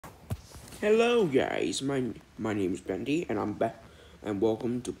Hello guys, my name is Bendy and I'm back and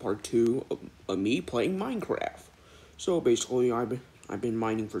welcome to part 2 of me playing Minecraft. So basically I've been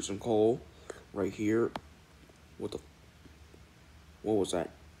mining for some coal right here. What was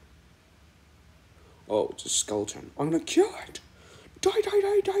that? Oh, it's a skeleton. I'm gonna kill it. Die, die,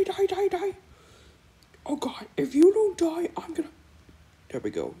 die, die, die, die, die. Oh god, if you don't die, I'm gonna. There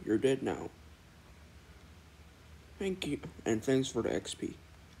we go. You're dead now. Thank you, and thanks for the XP.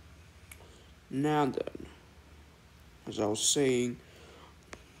 Now then, as I was saying,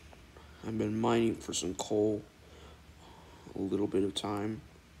 I've been mining for some coal a little bit of time.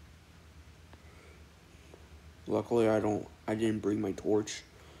 Luckily I didn't bring my torch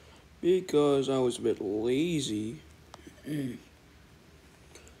because I was a bit lazy.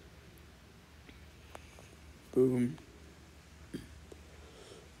 Boom.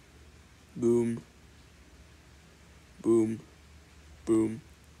 Boom. Boom. Boom.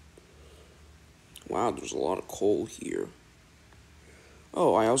 Wow, there's a lot of coal here.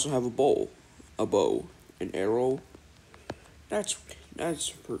 Oh, I also have a bow, an arrow. That's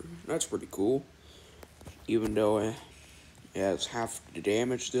pretty cool. Even though it has half the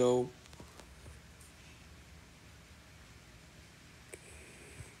damage, though.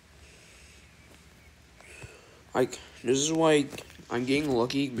 This is why I'm getting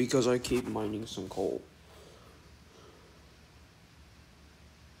lucky because I keep mining some coal.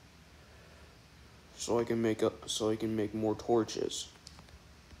 So I can make more torches.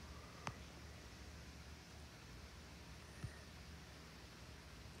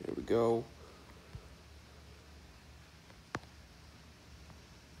 There we go.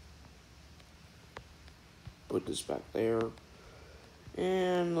 Put this back there.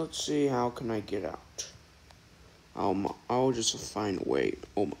 And let's see, how can I get out? I'll just find a way.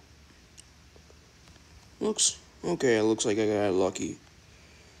 Oh my. Looks like I got lucky.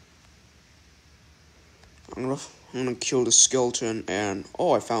 I'm gonna kill the skeleton and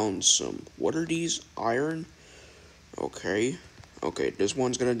oh, I found some. What are these? Iron? Okay. Okay, this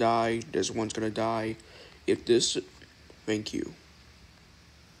one's gonna die. This one's gonna die. Thank you.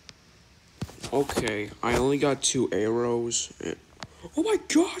 Okay, I only got 2 arrows. Oh my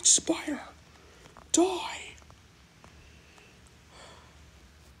god, spider! Die!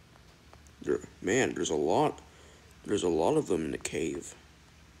 Man, there's a lot of them in the cave.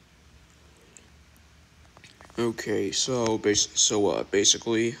 Okay, so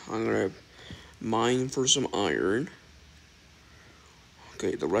basically, I'm gonna mine for some iron.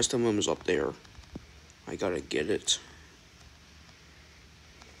 Okay, the rest of them is up there. I gotta get it.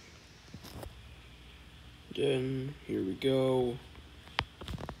 Then, here we go.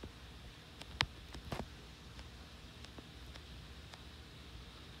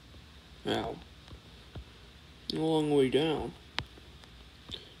 Now, a long way down.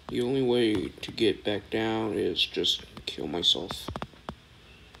 The only way to get back down is just kill myself.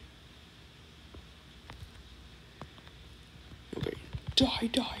 Okay, die,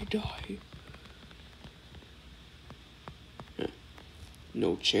 die, die.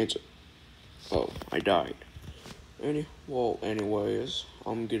 No chance. Oh, I died. Anyways,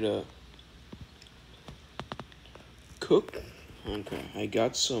 I'm gonna cook. Okay, I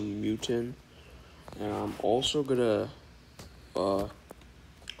got some mutant, and I'm also gonna oh,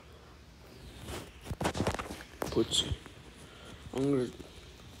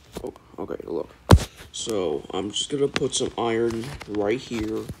 okay, look. So I'm just gonna put some iron right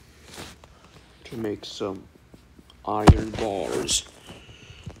here to make some iron bars.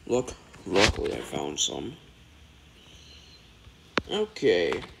 Look, luckily I found some.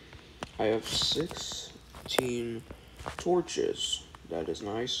 Okay, I have 16 torches. That is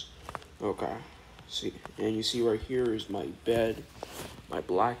nice. Okay, see, and you see right here is my bed, my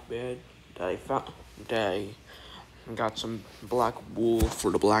black bed that I found. That I got some black wool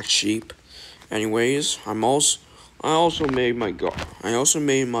for the black sheep. Anyways, I also made my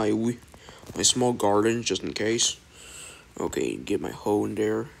my small garden just in case. Okay, get my hoe in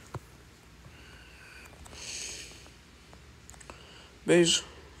there.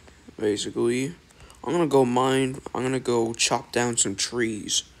 Basically, I'm gonna go chop down some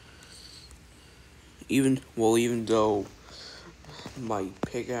trees. Even though my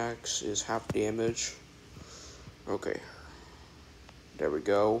pickaxe is half damage. Okay. There we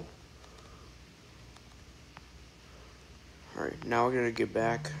go. Alright, now we're gonna get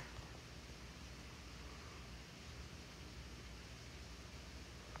back.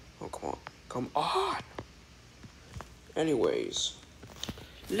 Oh, come on. Come on! Anyways,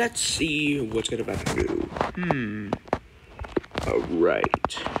 let's see what's gonna about to do.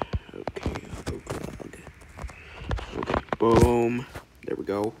 Alright. Okay, oh god. Okay, boom. There we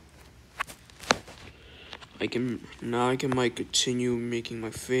go. I can like continue making my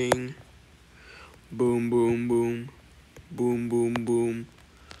thing. Boom, boom, boom, boom, boom, boom,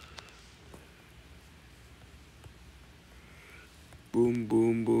 boom,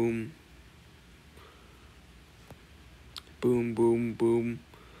 boom, boom, boom, boom, boom,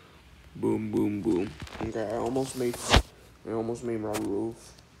 boom, boom, boom. Okay, I almost made my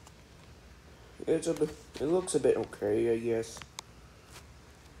roof. It looks a bit okay, I guess.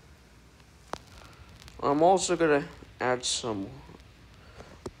 I'm also gonna add some.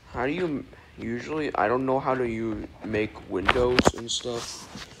 How do you usually? I don't know how to make windows and stuff,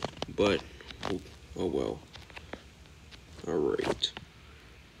 but oh well. All right.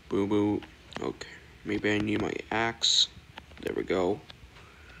 Boo boo. Okay. Maybe I need my axe. There we go.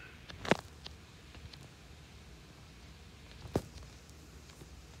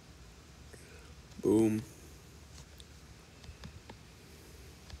 Boom.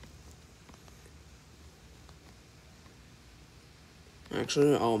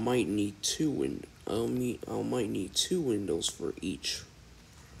 Actually, I might need I might need two windows for each.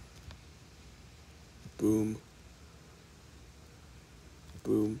 Boom.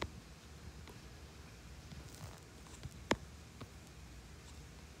 Boom.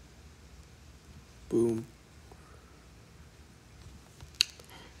 Boom.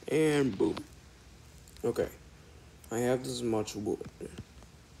 And boom. Okay. I have this much wood.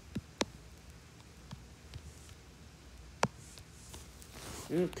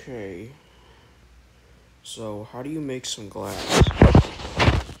 Okay. So, how do you make some glass?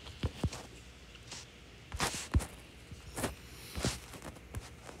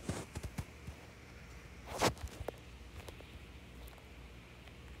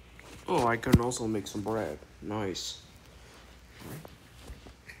 Oh, I can also make some bread. Nice.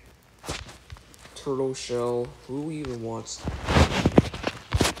 Turtle shell. Who even wants that?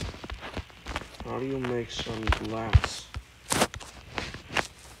 How do you make some glass?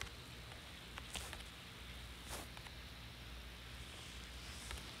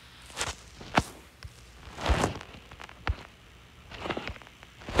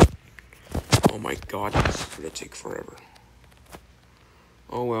 Oh my god, this is gonna take forever.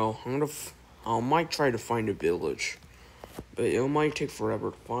 Oh well, I might try to find a village, but it might take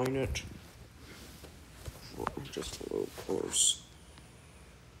forever to find it. Just a little close.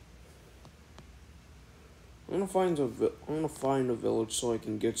 I'm gonna find a village so I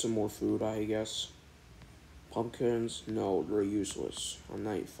can get some more food, I guess. Pumpkins? No, they're useless. I'm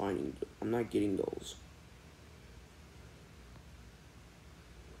not getting those.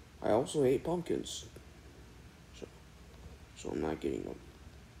 I also hate pumpkins. So I'm not getting them.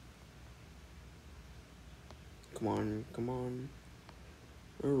 Come on, come on.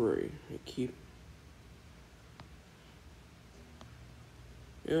 Alright,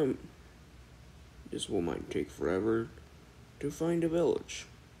 this will might take forever to find a village.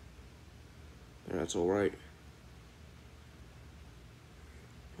 And that's alright.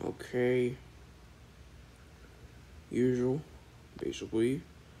 Okay. Usual. Basically,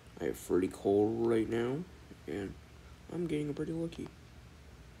 I have 30 coal right now, and I'm getting pretty lucky.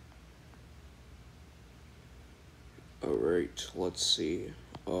 Alright, let's see.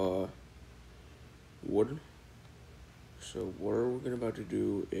 What? So what we're about to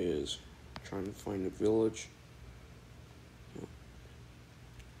do is trying to find a village.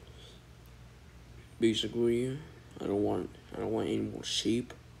 Basically, I don't want any more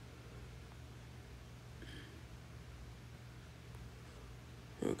sheep.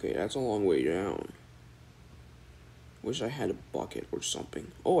 Okay, that's a long way down. Wish I had a bucket or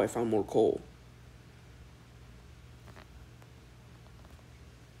something. Oh, I found more coal.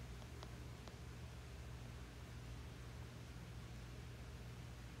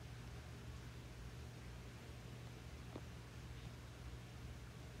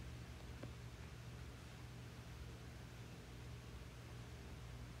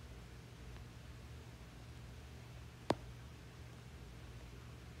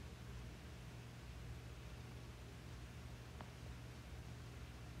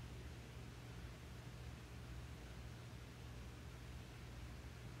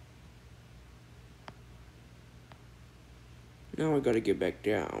 Now I gotta get back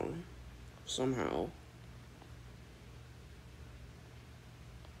down. Somehow.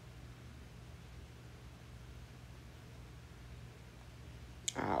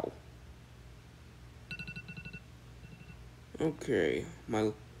 Ow. Okay,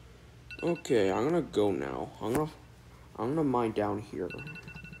 okay, I'm gonna go now. I'm gonna mine down here.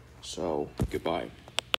 So, goodbye.